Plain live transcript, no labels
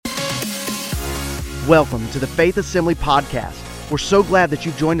Welcome to the Faith Assembly Podcast. We're so glad that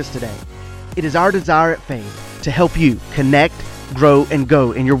you've joined us today. It is our desire at Faith to help you connect, grow, and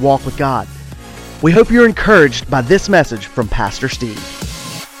go in your walk with God. We hope you're encouraged by this message from Pastor Steve.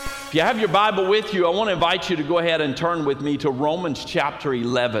 If you have your Bible with you, I want to invite you to go ahead and turn with me to Romans chapter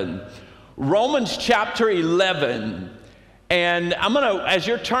 11. Romans chapter 11. And I'm going to, as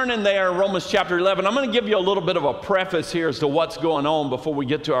you're turning there, Romans chapter 11, I'm going to give you a little bit of a preface here as to what's going on before we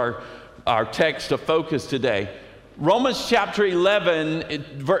get to our text of focus today. Romans chapter 11,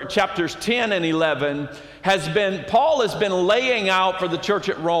 chapters 10 and 11, Paul has been laying out for the church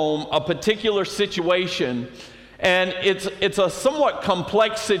at Rome a particular situation. And it's a somewhat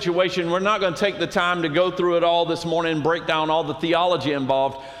complex situation. We're not going to take the time to go through it all this morning and break down all the theology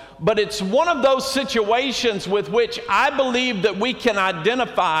involved. But it's one of those situations with which I believe that we can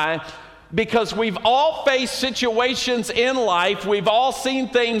identify, because we've all faced situations in life, we've all seen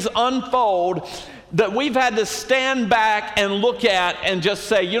things unfold that we've had to stand back and look at and just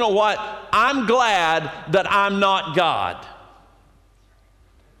say, you know what, I'm glad that I'm not God.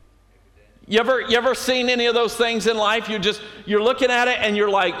 You ever seen any of those things in life? You're looking at it and you're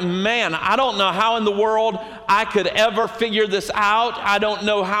like, man, I don't know how in the world I could ever figure this out. I don't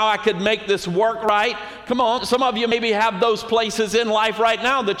know how I could make this work right. Come on, some of you maybe have those places in life right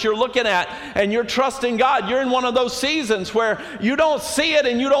now that you're looking at and you're trusting God. You're in one of those seasons where you don't see it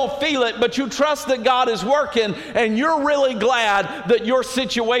and you don't feel it, but you trust that God is working, and you're really glad that your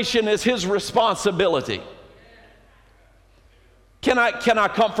situation is His responsibility. Can I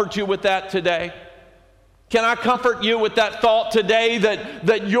comfort you with that today? Can I comfort you with that thought today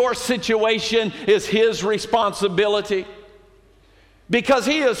that your situation is His responsibility? Because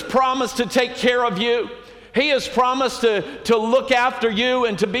He has promised to take care of you. He has promised to look after you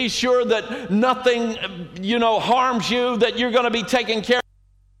and to be sure that nothing, harms you, that you're going to be taken care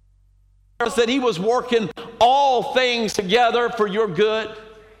of, that He was working all things together for your good.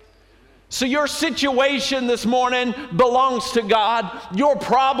 So your situation this morning belongs to God. Your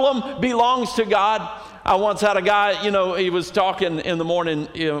problem belongs to God. I once had a guy, he was talking in the morning,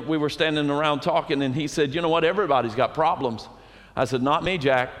 we were standing around talking, and he said, you know what, everybody's got problems. I said, not me,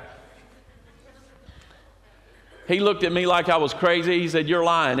 Jack. He looked at me like I was crazy. He said, you're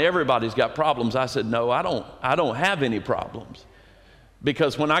lying, everybody's got problems. I said, no, I don't have any problems.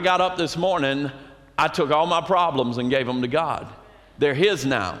 Because when I got up this morning, I took all my problems and gave them to God. They're His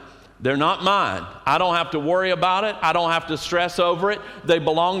now. They're not mine. I don't have to worry about it. I don't have to stress over it. They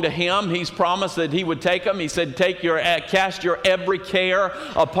belong to Him. He's promised that He would take them. He said, cast your every care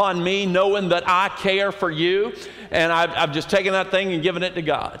upon me, knowing that I care for you. And I've just taken that thing and given it to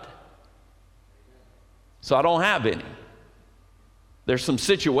God. So I don't have any. There's some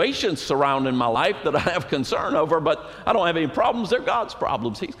situations surrounding my life that I have concern over, but I don't have any problems. They're God's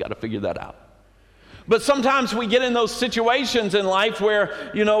problems. He's got to figure that out. But sometimes we get in those situations in life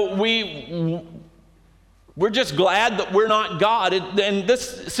where, we're just glad that we're not God. And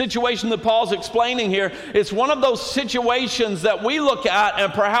this situation that Paul's explaining here, it's one of those situations that we look at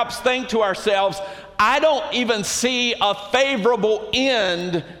and perhaps think to ourselves, I don't even see a favorable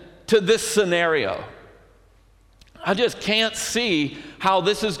end to this scenario. I just can't see how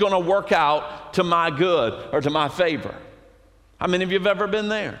this is going to work out to my good or to my favor. How many of you have ever been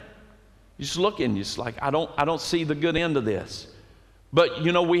there? You're just looking, you're just like, I don't see the good end of this. But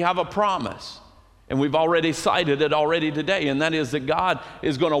we have a promise, and we've already cited it already today, and that is that God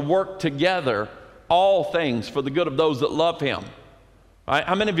is going to work together all things for the good of those that love Him. All right?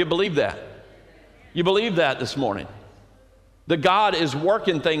 How many of you believe that? You believe that this morning? That God is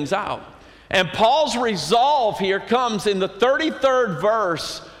working things out. And Paul's resolve here comes in the 33rd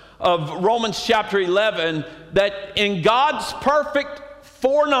verse of Romans chapter 11, that in God's perfect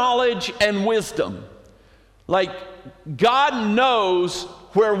foreknowledge and wisdom, like God knows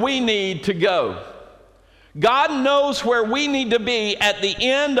where we need to go. God knows where we need to be at the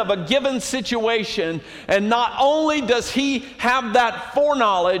end of a given situation, and not only does He have that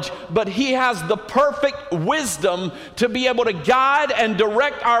foreknowledge, but He has the perfect wisdom to be able to guide and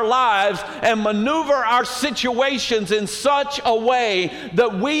direct our lives and maneuver our situations in such a way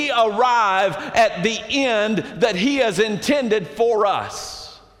that we arrive at the end that He has intended for us.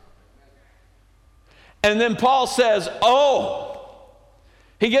 And then Paul says,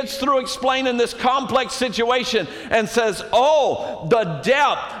 he gets through explaining this complex situation and says, the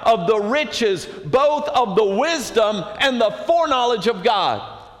depth of the riches, both of the wisdom and the foreknowledge of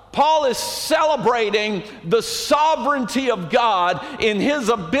God. Paul is celebrating the sovereignty of God in His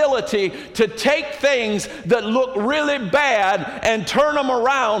ability to take things that look really bad and turn them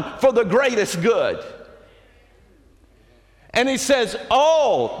around for the greatest good. And he says,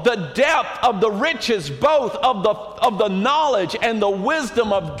 oh, the depth of the riches, both of the knowledge and the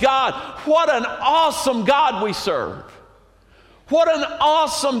wisdom of God. What an awesome God we serve. What an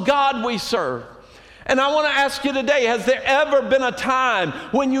awesome God we serve. And I want to ask you today, has there ever been a time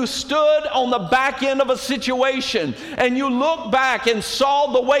when you stood on the back end of a situation and you looked back and saw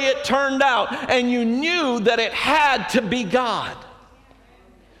the way it turned out and you knew that it had to be God?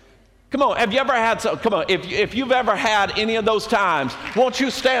 Come on, have you ever had some? Come on, if you've ever had any of those times, won't you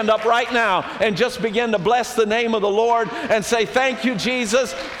stand up right now and just begin to bless the name of the Lord and say, thank you,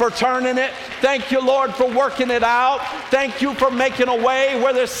 Jesus, for turning it. Thank you, Lord, for working it out. Thank you for making a way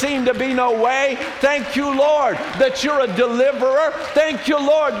where there seemed to be no way. Thank you, Lord, that you're a deliverer. Thank you,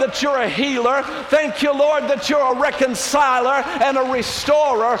 Lord, that you're a healer. Thank you, Lord, that you're a reconciler and a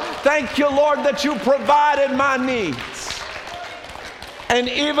restorer. Thank you, Lord, that you provided my needs. And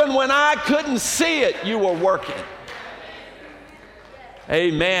even when I couldn't see it, you were working.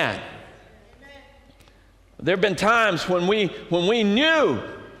 Amen. There have been times when we knew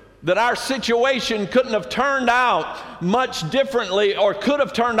that our situation couldn't have turned out much differently, or could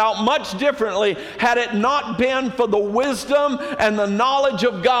have turned out much differently had it not been for the wisdom and the knowledge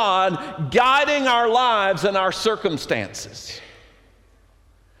of God guiding our lives and our circumstances.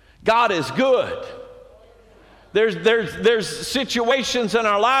 God is good. There's situations in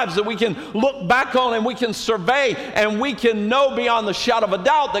our lives that we can look back on and we can survey and we can know beyond the shadow of a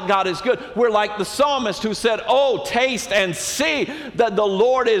doubt that God is good. We're like the psalmist who said, oh, taste and see that the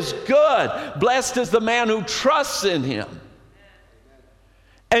Lord is good. Blessed is the man who trusts in him.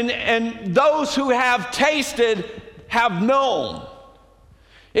 And those who have tasted have known.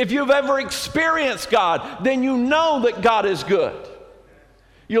 If you've ever experienced God, then you know that God is good.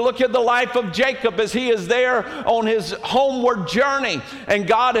 You look at the life of Jacob as he is there on his homeward journey, and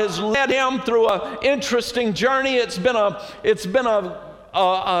God has led him through an interesting journey. It's been an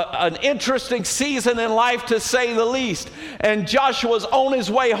interesting season in life, to say the least. And Joshua's on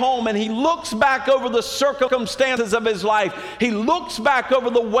his way home, and he looks back over the circumstances of his life. He looks back over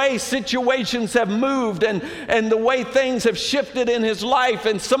the way situations have moved and the way things have shifted in his life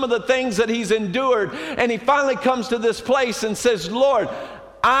and some of the things that he's endured. And he finally comes to this place and says, Lord,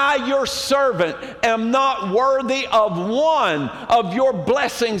 I, your servant, am not worthy of one of your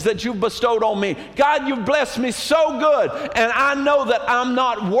blessings that you've bestowed on me. God, you've blessed me so good, and I know that I'm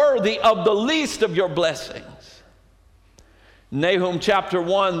not worthy of the least of your blessings. Nahum chapter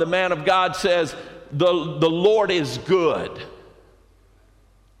 1, the man of God says, the Lord is good.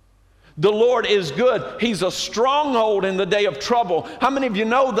 The Lord is good. He's a stronghold in the day of trouble. How many of you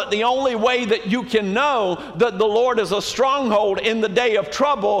know that the only way that you can know that the Lord is a stronghold in the day of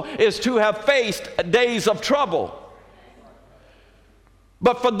trouble is to have faced days of trouble?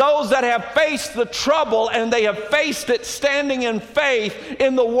 But for those that have faced the trouble and they have faced it standing in faith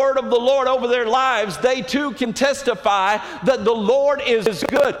in the word of the Lord over their lives, they too can testify that the Lord is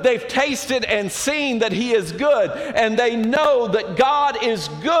good. They've tasted and seen that he is good, and they know that God is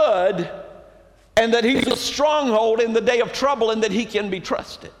good and that he's a stronghold in the day of trouble and that he can be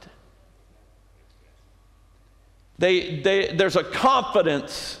trusted. There's a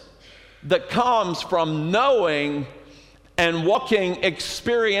confidence that comes from knowing and walking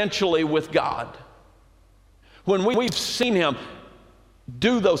experientially with God. When we've seen him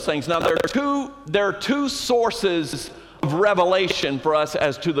do those things. Now, there are two sources of revelation for us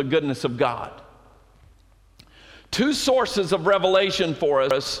as to the goodness of God. Two sources of revelation for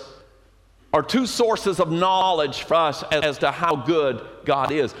us are two sources of knowledge for us as to how good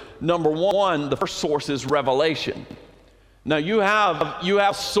God is. Number one, the first source is revelation. Now you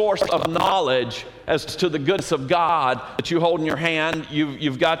have source of knowledge as to the goodness of God that you hold in your hand.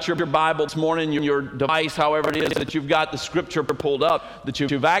 You've got your Bible this morning, your device, however it is that you've got the scripture pulled up, that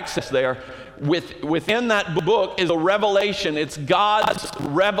you've accessed there. Within that book is a revelation. It's God's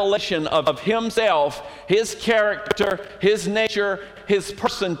revelation of himself, his character, his nature, his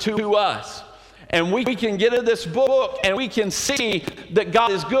person to us. And we can get in this book and we can see that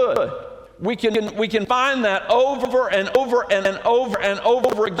God is good. We can find that over and over and over and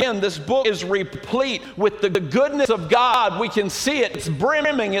over again. This book is replete with the goodness of God. We can see it. It's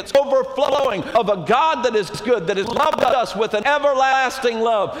brimming, it's overflowing of a God that is good, that has loved us with an everlasting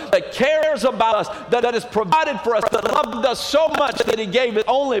love, that cares about us, that has provided for us, that loved us so much that he gave his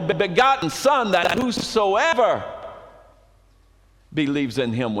only begotten Son, that whosoever believes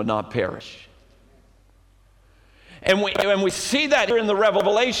in him would not perish. And we see that here in the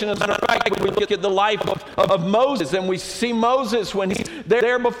Revelation. As a matter of fact, we look at the life of Moses, and we see Moses when he's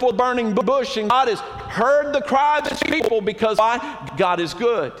there before the burning bush, and God has heard the cry of his people because why? God is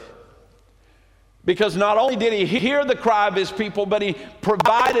good. Because not only did he hear the cry of his people, but he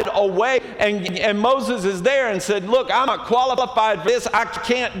provided a way. And Moses is there and said, look, I'm not qualified for this. I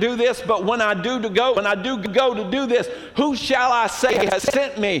can't do this. But when I do go to do this, who shall I say has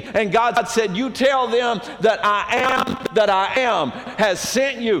sent me? And God said, you tell them that I am has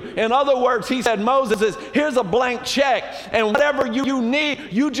sent you. In other words, he said, Moses, here's a blank check. And whatever you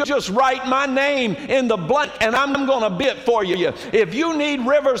need, you just write my name in the blank, and I'm going to be it for you. If you need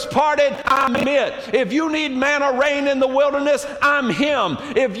rivers parted, I'm it. If you need manna rain in the wilderness, I'm him.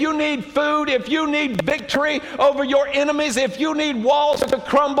 If you need food, if you need victory over your enemies, if you need walls to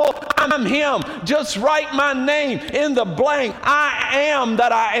crumble, I'm him. Just write my name in the blank. I am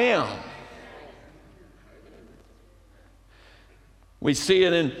that I am. We see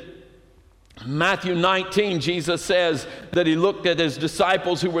it in Matthew 19. Jesus says that he looked at his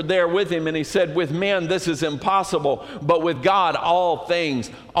disciples who were there with him, and he said, with men this is impossible, but with God all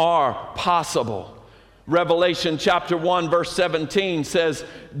things are possible. Revelation chapter 1 verse 17 says,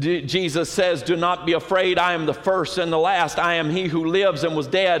 Jesus says, do not be afraid, I am the first and the last. I am he who lives and was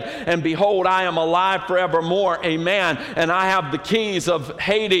dead, and behold, I am alive forevermore. Amen. And I have the keys of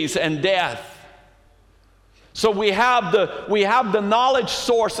Hades and death. So we have the knowledge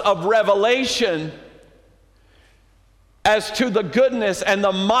source of revelation as to the goodness and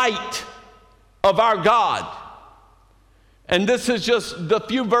the might of our God. And this is just the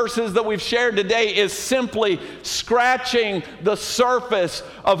few verses that we've shared today is simply scratching the surface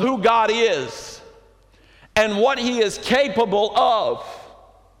of who God is and what he is capable of.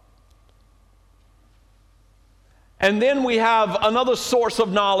 And then we have another source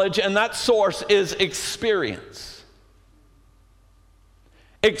of knowledge, and that source is experience.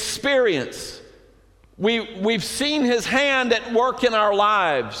 Experience. We've seen his hand at work in our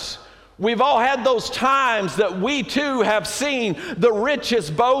lives. We've all had those times that we too have seen the riches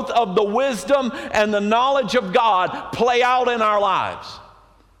both of the wisdom and the knowledge of God play out in our lives.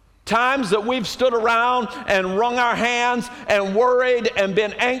 Times that we've stood around and wrung our hands and worried and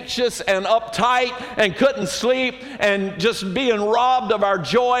been anxious and uptight and couldn't sleep and just being robbed of our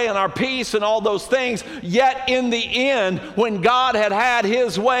joy and our peace and all those things. Yet in the end, when God had had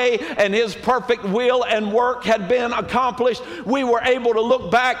his way and his perfect will and work had been accomplished, we were able to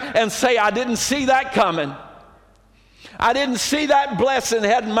look back and say, I didn't see that coming. I didn't see that blessing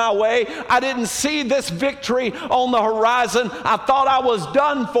heading my way. I didn't see this victory on the horizon. I thought I was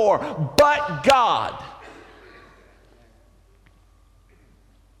done for, but God.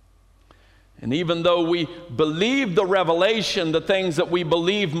 And even though we believe the revelation, the things that we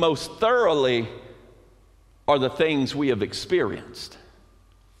believe most thoroughly are the things we have experienced.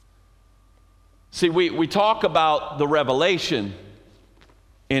 See, we talk about the revelation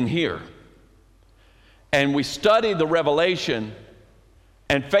in here. And we study the revelation,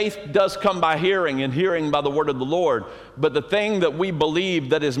 and faith does come by hearing, and hearing by the word of the Lord. But the thing that we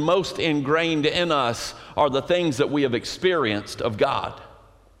believe that is most ingrained in us are the things that we have experienced of God.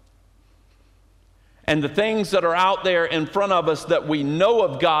 And the things that are out there in front of us that we know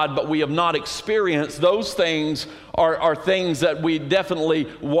of God, but we have not experienced, those things are things that we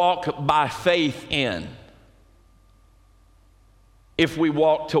definitely walk by faith in, if we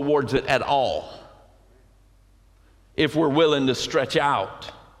walk towards it at all. If we're willing to stretch out.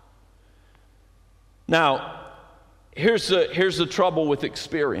 Now, here's the trouble with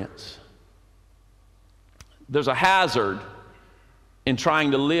experience. There's a hazard in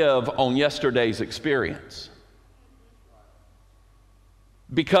trying to live on yesterday's experience.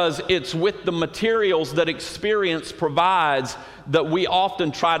 Because it's with the materials that experience provides that we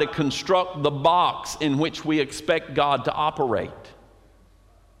often try to construct the box in which we expect God to operate.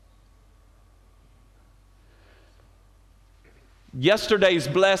 Yesterday's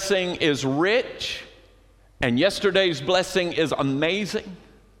blessing is rich, and yesterday's blessing is amazing,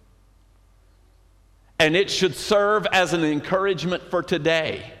 and it should serve as an encouragement for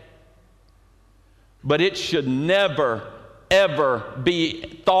today. But it should never, ever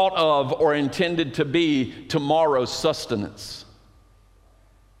be thought of or intended to be tomorrow's sustenance.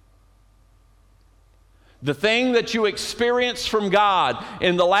 The thing that you experienced from God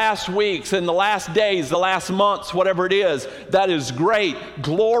in the last weeks, in the last days, the last months, whatever it is, that is great.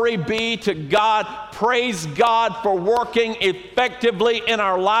 Glory be to God. Praise God for working effectively in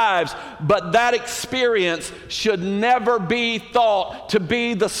our lives. But that experience should never be thought to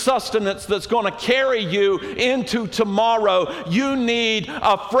be the sustenance that's going to carry you into tomorrow. You need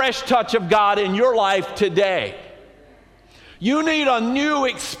a fresh touch of God in your life today. You need a new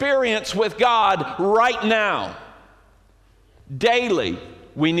experience with God right now. Daily,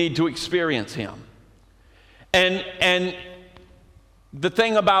 we need to experience him. And The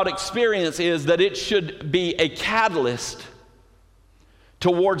thing about experience is that it should be a catalyst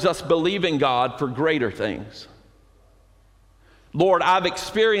towards us believing God for greater things. Lord, I've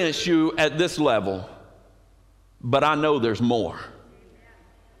experienced you at this level, but I know there's more.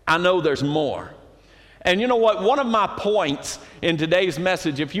 I know there's more. And you know what? One of my points in today's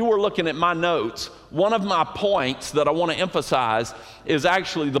message, if you were looking at my notes, one of my points that I want to emphasize is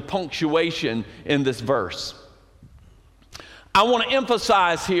actually the punctuation in this verse. I want to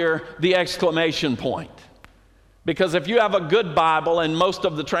emphasize here the exclamation point. Because if you have a good Bible, and most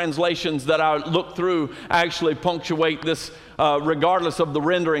of the translations that I look through actually punctuate this, regardless of the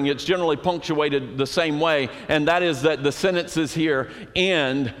rendering, it's generally punctuated the same way, and that is that the sentences here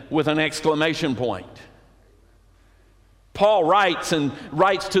end with an exclamation point. Paul writes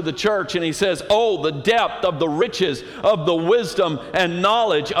to the church, and he says, "Oh, the depth of the riches of the wisdom and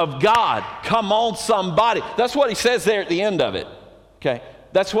knowledge of God." Come on, somebody. That's what he says there at the end of it. Okay,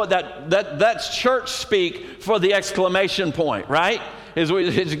 that's what that's church speak for the exclamation point, right? As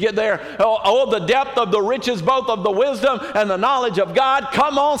you get there, oh, the depth of the riches, both of the wisdom and the knowledge of God.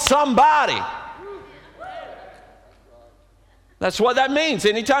 Come on, somebody. That's what that means.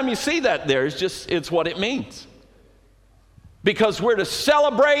 Anytime you see that there, it's what it means. Because we're to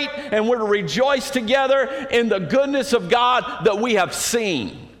celebrate and we're to rejoice together in the goodness of God that we have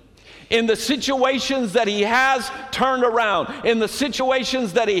seen. In the situations that he has turned around. In the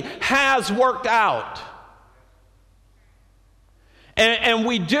situations that he has worked out. And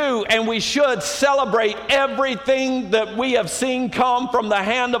we do and we should celebrate everything that we have seen come from the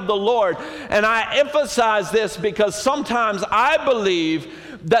hand of the Lord. And I emphasize this because sometimes I believe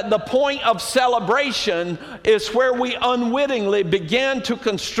that the point of celebration is where we unwittingly begin to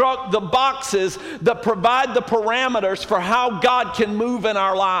construct the boxes that provide the parameters for how God can move in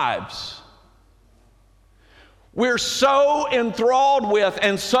our lives. We're so enthralled with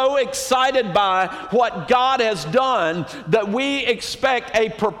and so excited by what God has done that we expect a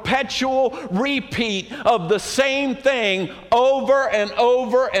perpetual repeat of the same thing over and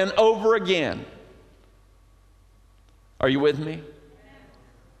over and over again. Are you with me?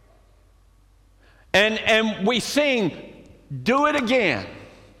 And we sing, "Do it again."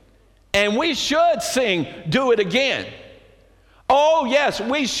 And we should sing, "Do it again." Oh, yes,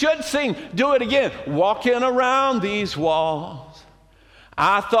 we should sing, "Do it again." Walking around these walls,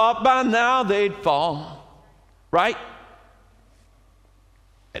 I thought by now they'd fall. Right?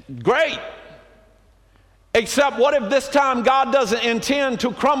 Great. Except what if this time God doesn't intend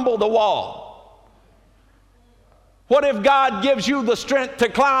to crumble the wall? What if God gives you the strength to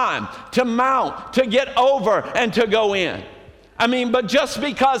climb, to mount, to get over, and to go in? I mean, but just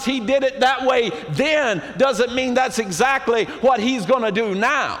because he did it that way then doesn't mean that's exactly what he's going to do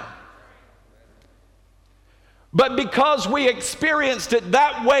now. But because we experienced it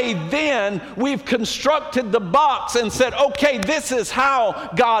that way then, we've constructed the box and said, okay, this is how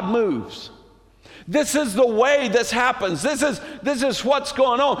God moves. This is the way this happens. This is what's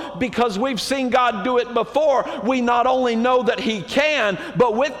going on. Because we've seen God do it before, we not only know that he can,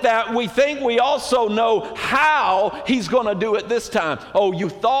 but with that we think we also know how he's going to do it this time. Oh, you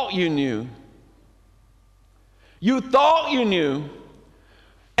thought you knew. You thought you knew.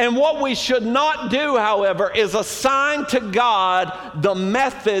 And what we should not do, however, is assign to God the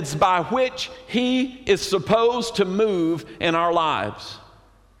methods by which he is supposed to move in our lives.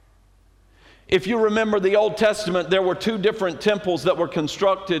 If you remember the Old Testament, there were two different temples that were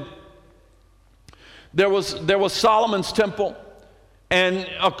constructed. There was Solomon's temple, and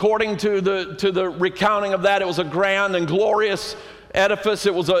according to the recounting of that, it was a grand and glorious edifice.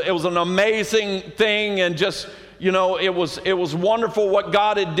 It was an amazing thing, and just, you know, it was wonderful what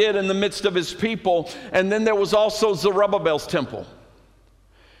God had did in the midst of his people. And then there was also Zerubbabel's temple.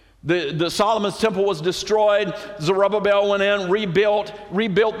 The Solomon's temple was destroyed. Zerubbabel went in,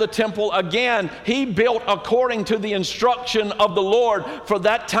 rebuilt the temple again. He built according to the instruction of the Lord for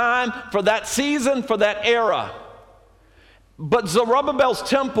that time, for that season, for that era. But Zerubbabel's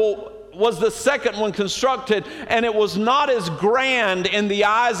temple was the second one constructed, and it was not as grand in the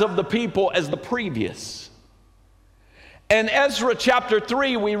eyes of the people as the previous. In Ezra chapter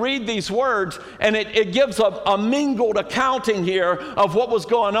 3, we read these words, and it gives a mingled accounting here of what was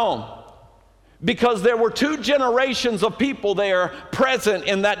going on. Because there were two generations of people there present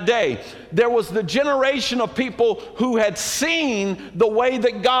in that day. There was the generation of people who had seen the way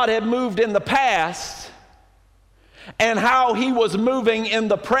that God had moved in the past and how he was moving in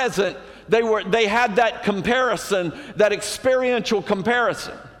the present. They had that comparison, that experiential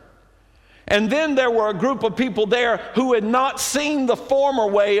comparison. And then there were a group of people there who had not seen the former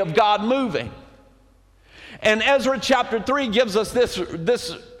way of God moving. And Ezra chapter 3 gives us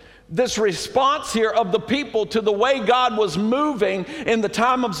this response here of the people to the way God was moving in the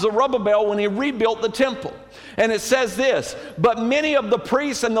time of Zerubbabel when he rebuilt the temple. And it says this, but many of the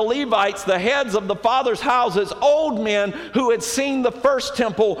priests and the Levites, the heads of the fathers' houses, old men who had seen the first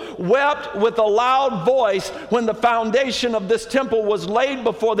temple, wept with a loud voice when the foundation of this temple was laid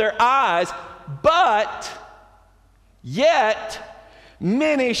before their eyes, but yet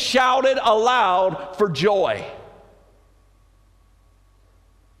many shouted aloud for joy.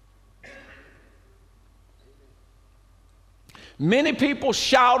 Many people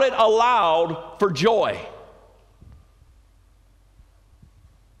shouted aloud for joy.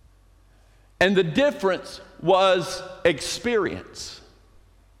 And the difference was experience.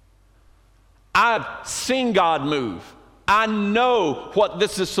 I've seen God move. I know what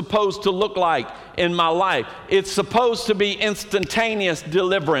this is supposed to look like in my life. It's supposed to be instantaneous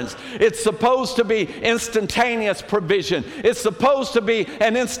deliverance. It's supposed to be instantaneous provision. It's supposed to be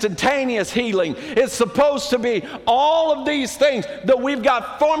an instantaneous healing. It's supposed to be all of these things that we've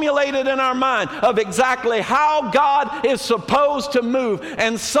got formulated in our mind of exactly how God is supposed to move.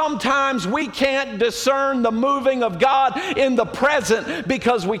 And sometimes we can't discern the moving of God in the present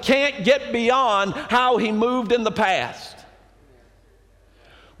because we can't get beyond how he moved in the past.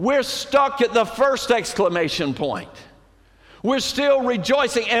 We're stuck at the first exclamation point. We're still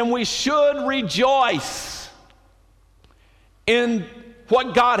rejoicing, and we should rejoice in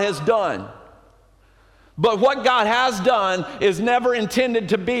what God has done. But what God has done is never intended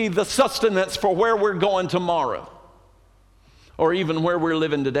to be the sustenance for where we're going tomorrow or even where we're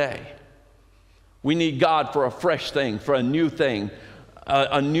living today. We need God for a fresh thing, for a new thing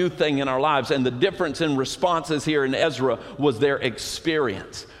in our lives. And the difference in responses here in Ezra was their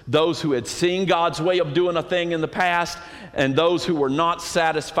experience. Those who had seen God's way of doing a thing in the past, and those who were not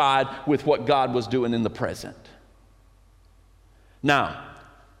satisfied with what God was doing in the present. Now,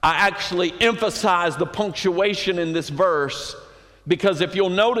 I actually emphasize the punctuation in this verse because if you'll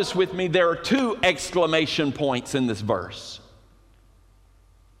notice with me, there are 2 exclamation points in this verse.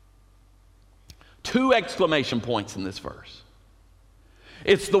 2 exclamation points in this verse.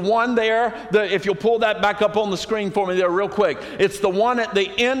 It's the one there, if you'll pull that back up on the screen for me there real quick. It's the one at the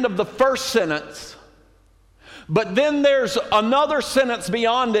end of the first sentence. But then there's another sentence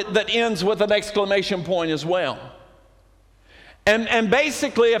beyond it that ends with an exclamation point as well. And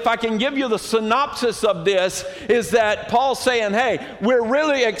basically, if I can give you the synopsis of this, is that Paul's saying, hey, we're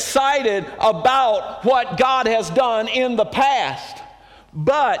really excited about what God has done in the past.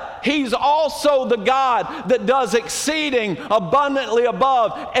 But he's also the God that does exceeding abundantly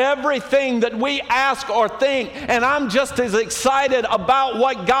above everything that we ask or think. And I'm just as excited about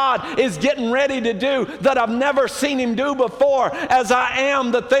what God is getting ready to do that I've never seen him do before as I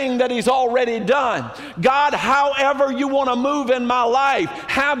am the thing that he's already done. God, however you want to move in my life,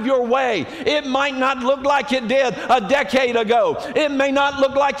 have your way. It might not look like it did a decade ago. It may not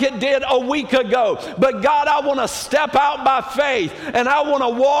look like it did a week ago. But God, I want to step out by faith, and I want to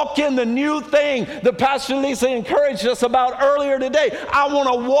walk in the new thing that Pastor Lisa encouraged us about earlier today. I want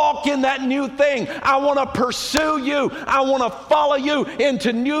to walk in that new thing. I want to pursue you. I want to follow you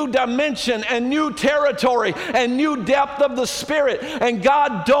into new dimension and new territory and new depth of the Spirit. And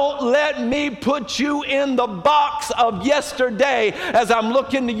God, don't let me put you in the box of yesterday as I'm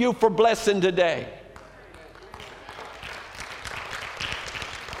looking to you for blessing today.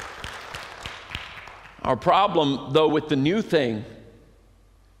 Our problem, though, with the new thing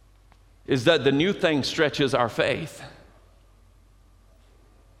is that the new thing stretches our faith.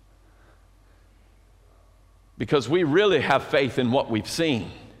 Because we really have faith in what we've seen,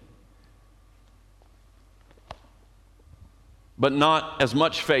 but not as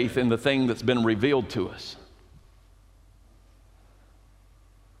much faith in the thing that's been revealed to us.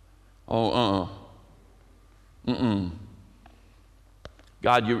 God,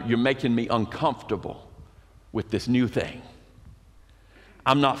 you're making me uncomfortable with this new thing.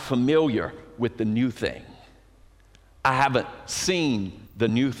 I'm not familiar with the new thing. I haven't seen the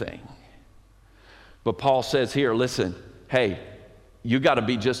new thing. But Paul says here, listen, hey, you got to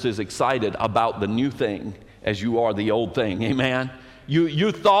be just as excited about the new thing as you are the old thing. Amen?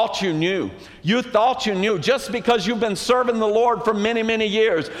 You thought you knew. You thought you knew just because you've been serving the Lord for many, many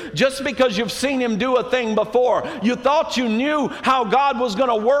years. Just because you've seen him do a thing before. You thought you knew how God was going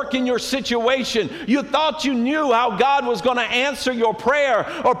to work in your situation. You thought you knew how God was going to answer your prayer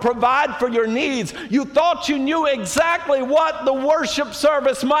or provide for your needs. You thought you knew exactly what the worship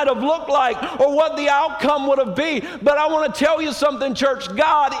service might have looked like or what the outcome would have been. But I want to tell you something, church.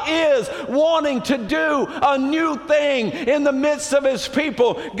 God is wanting to do a new thing in the midst of His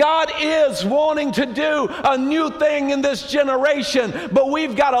people. God is wanting to do a new thing in this generation, but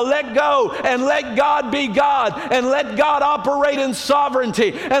we've got to let go and let God be God and let God operate in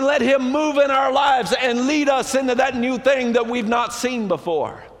sovereignty and let Him move in our lives and lead us into that new thing that we've not seen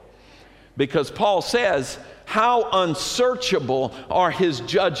before. Because Paul says, how unsearchable are His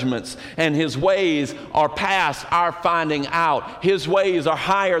judgments, and His ways are past our finding out. His ways are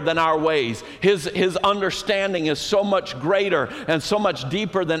higher than our ways. His understanding is so much greater and so much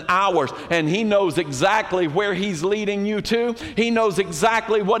deeper than ours, and He knows exactly where He's leading you to. He knows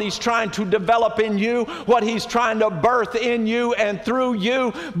exactly what He's trying to develop in you, what He's trying to birth in you and through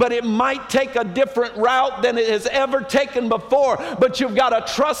you, but it might take a different route than it has ever taken before. But you've got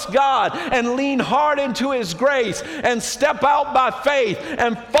to trust God and lean hard into His grace and step out by faith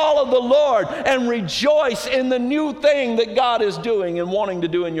and follow the Lord and rejoice in the new thing that God is doing and wanting to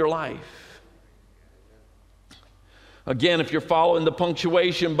do in your life. Again, if you're following the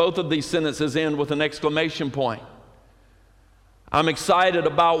punctuation, both of these sentences end with an exclamation point. I'm excited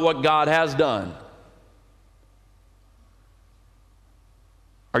about what God has done.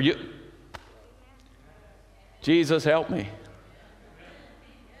 Are you? Jesus, help me.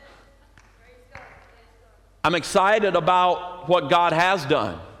 I'm excited about what God has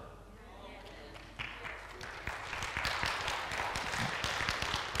done.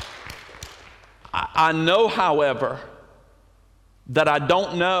 I know, however, that I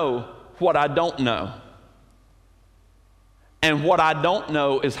don't know what I don't know. And what I don't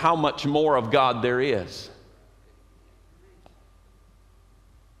know is how much more of God there is.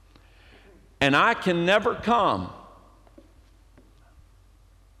 And I can never come.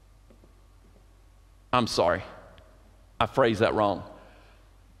 I'm sorry, I phrased that wrong.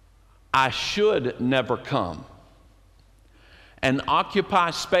 I should never come and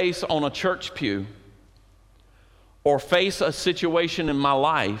occupy space on a church pew or face a situation in my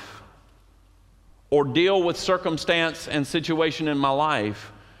life or deal with circumstance and situation in my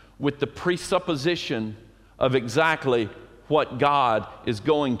life with the presupposition of exactly what God is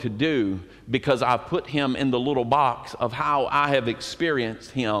going to do, because I put Him in the little box of how I have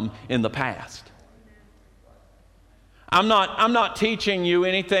experienced Him in the past. I'm not teaching you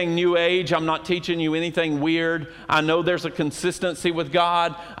anything new age. I'm not teaching you anything weird. I know there's a consistency with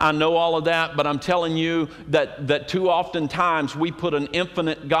God. I know all of that, but I'm telling you that too often times we put an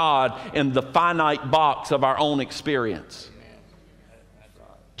infinite God in the finite box of our own experience.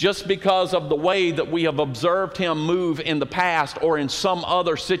 Just because of the way that we have observed Him move in the past or in some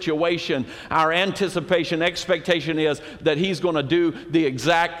other situation, our anticipation, expectation is that He's going to do the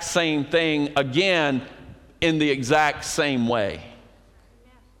exact same thing again in the exact same way.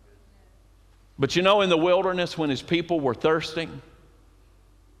 But you know, in the wilderness, when His people were thirsting,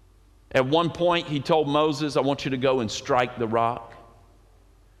 at one point He told Moses, I want you to go and strike the rock.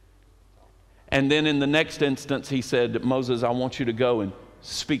 And then in the next instance, He said, Moses, I want you to go and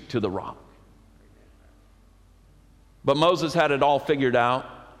speak to the rock. But Moses had it all figured out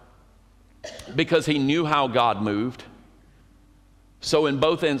because he knew how God moved. So in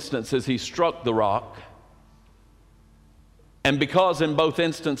both instances, he struck the rock. And because in both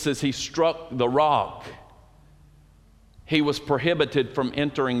instances he struck the rock, he was prohibited from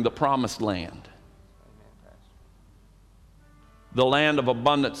entering the promised land, the land of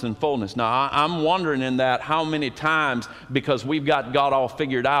abundance and fullness. Now, I'm wondering in that how many times, because we've got God all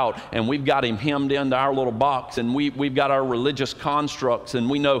figured out and we've got Him hemmed into our little box and we've got our religious constructs and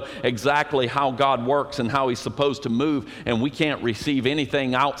we know exactly how God works and how He's supposed to move, and we can't receive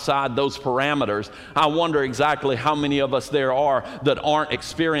anything outside those parameters. I wonder exactly how many of us there are that aren't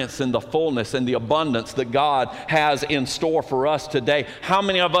experiencing the fullness and the abundance that God has in store for us today. How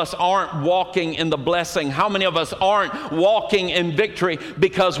many of us aren't walking in the blessing? How many of us aren't walking in victory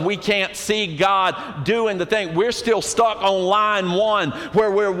because we can't see God doing the thing? We're still stuck on line one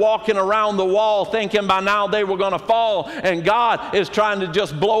where we're walking around the wall thinking by now they were going to fall, and God is trying to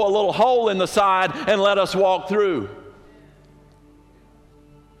just blow a little hole in the side and let us walk through.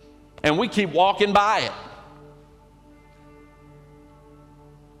 And we keep walking by it,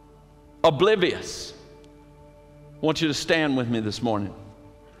 oblivious. I want you to stand with me this morning.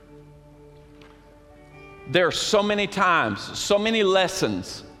 There are so many times, so many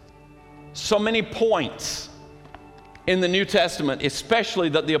lessons, so many points in the New Testament, especially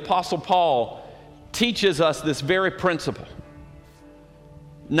that the Apostle Paul teaches us this very principle.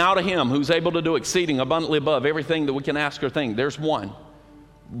 Now to Him who's able to do exceeding abundantly above everything that we can ask or think. There's one.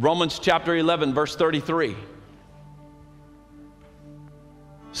 Romans chapter 11, verse 33.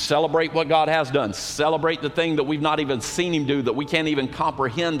 Celebrate what God has done. Celebrate the thing that we've not even seen him do, that we can't even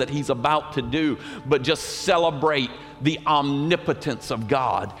comprehend that he's about to do. But just celebrate the omnipotence of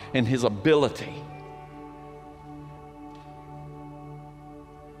God and his ability.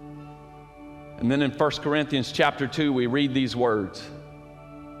 And then in 1 Corinthians chapter 2, we read these words.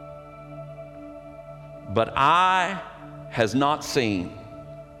 But eye has not seen,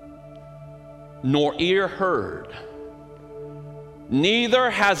 nor ear heard, neither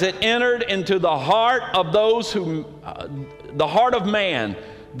has it entered into the heart of those who, the heart of man,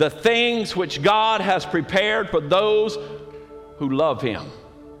 the things which God has prepared for those who love him.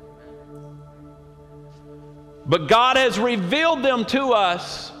 But God has revealed them to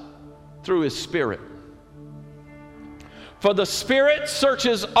us through his Spirit. For the Spirit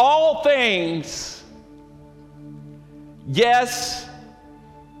searches all things, yes,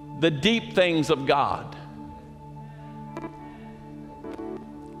 the deep things of God.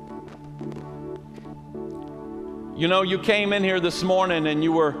 You know, you came in here this morning and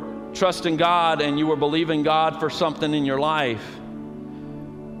you were trusting God and you were believing God for something in your life.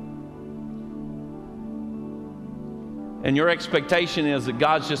 And your expectation is that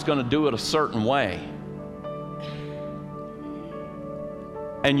God's just going to do it a certain way.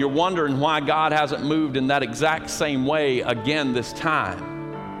 And you're wondering why God hasn't moved in that exact same way again this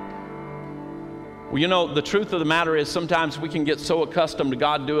time. Well, you know, the truth of the matter is sometimes we can get so accustomed to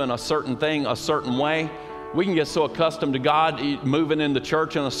God doing a certain thing a certain way. We can get so accustomed to God moving in the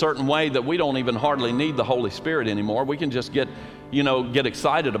church in a certain way that we don't even hardly need the Holy Spirit anymore. We can just get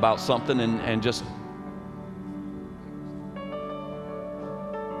excited about something and just...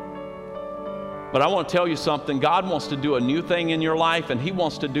 But I want to tell you something. God wants to do a new thing in your life, and he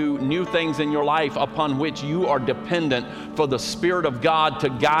wants to do new things in your life upon which you are dependent for the Spirit of God to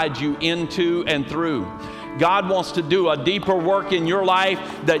guide you into and through. God wants to do a deeper work in your life,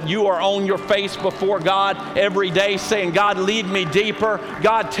 that you are on your face before God every day saying, God, lead me deeper.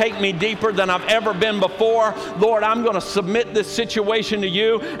 God, take me deeper than I've ever been before. Lord, I'm going to submit this situation to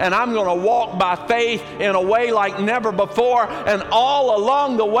you, and I'm going to walk by faith in a way like never before. And all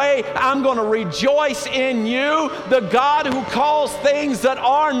along the way, I'm going to rejoice in you, the God who calls things that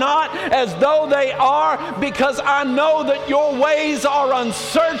are not as though they are, because I know that your ways are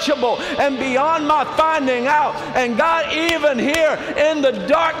unsearchable and beyond my finding out. And God, even here in the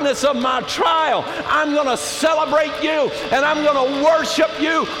darkness of my trial, I'm going to celebrate you and I'm going to worship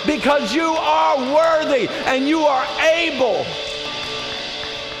you, because you are worthy and you are able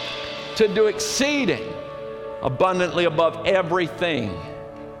to do exceeding abundantly above everything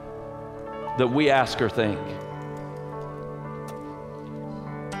that we ask or think.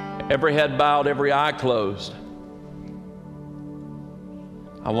 Every head bowed, every eye closed.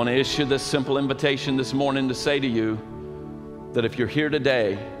 I want to issue this simple invitation this morning to say to you that if you're here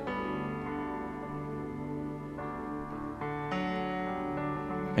today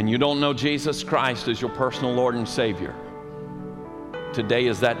and you don't know Jesus Christ as your personal Lord and Savior, today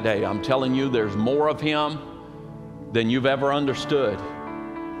is that day. I'm telling you, there's more of him than you've ever understood.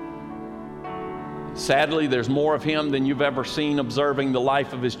 Sadly, there's more of him than you've ever seen observing the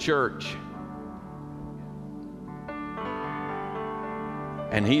life of his church.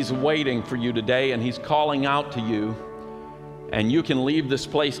 And he's waiting for you today, and he's calling out to you. And you can leave this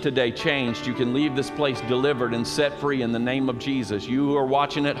place today changed. You can leave this place delivered and set free in the name of Jesus. You who are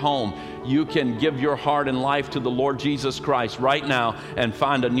watching at home, you can give your heart and life to the Lord Jesus Christ right now and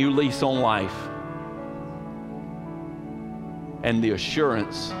find a new lease on life and the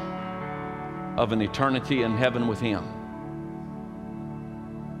assurance of an eternity in heaven with him.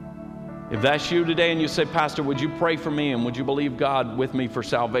 If that's you today and you say, Pastor, would you pray for me and would you believe God with me for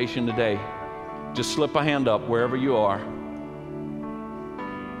salvation today? Just slip a hand up wherever you are.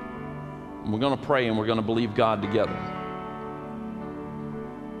 And we're going to pray and we're going to believe God together.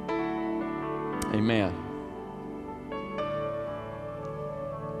 Amen.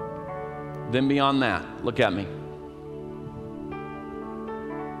 Then beyond that, look at me.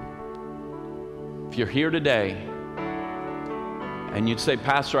 If you're here today and you'd say,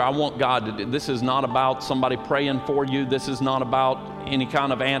 Pastor, I want God to do, this is not about somebody praying for you. This is not about any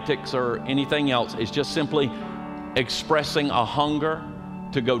kind of antics or anything else. It's just simply expressing a hunger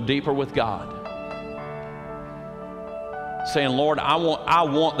to go deeper with God. Saying, Lord, I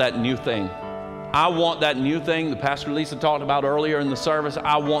want that new thing. I want that new thing that Pastor Lisa talked about earlier in the service.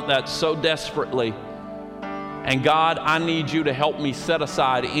 I want that so desperately. And God, I need you to help me set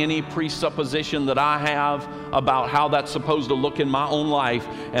aside any presupposition that I have about how that's supposed to look in my own life.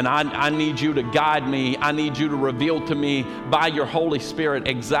 And I need you to guide me. I need you to reveal to me by your Holy Spirit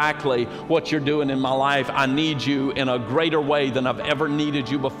exactly what you're doing in my life. I need you in a greater way than I've ever needed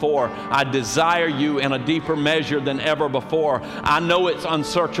you before. I desire you in a deeper measure than ever before. I know it's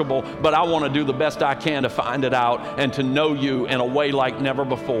unsearchable, but I want to do the best I can to find it out and to know you in a way like never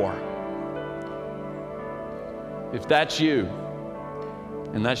before. If that's you,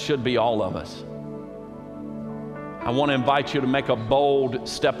 and that should be all of us, I want to invite you to make a bold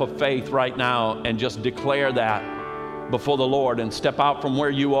step of faith right now and just declare that before the Lord, and step out from where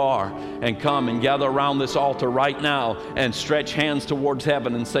you are and come and gather around this altar right now and stretch hands towards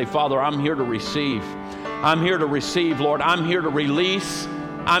heaven and say, Father, I'm here to receive. I'm here to receive, Lord. I'm here to release.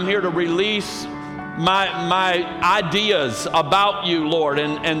 I'm here to release my ideas about you, Lord,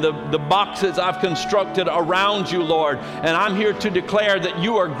 and the boxes I've constructed around you, Lord. And I'm here to declare that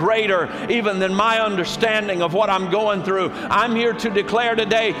you are greater even than my understanding of what I'm going through. I'm here to declare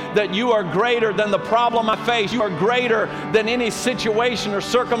today that you are greater than the problem I face. You are greater than any situation or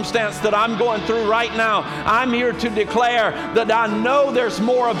circumstance that I'm going through right now. I'm here to declare that I know there's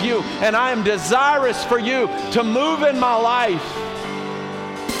more of you, and I am desirous for you to move in my life.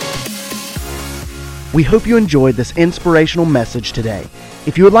 We hope you enjoyed this inspirational message today.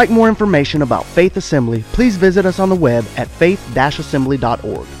 If you would like more information about Faith Assembly, please visit us on the web at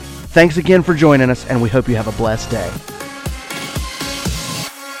faith-assembly.org. Thanks again for joining us, and we hope you have a blessed day.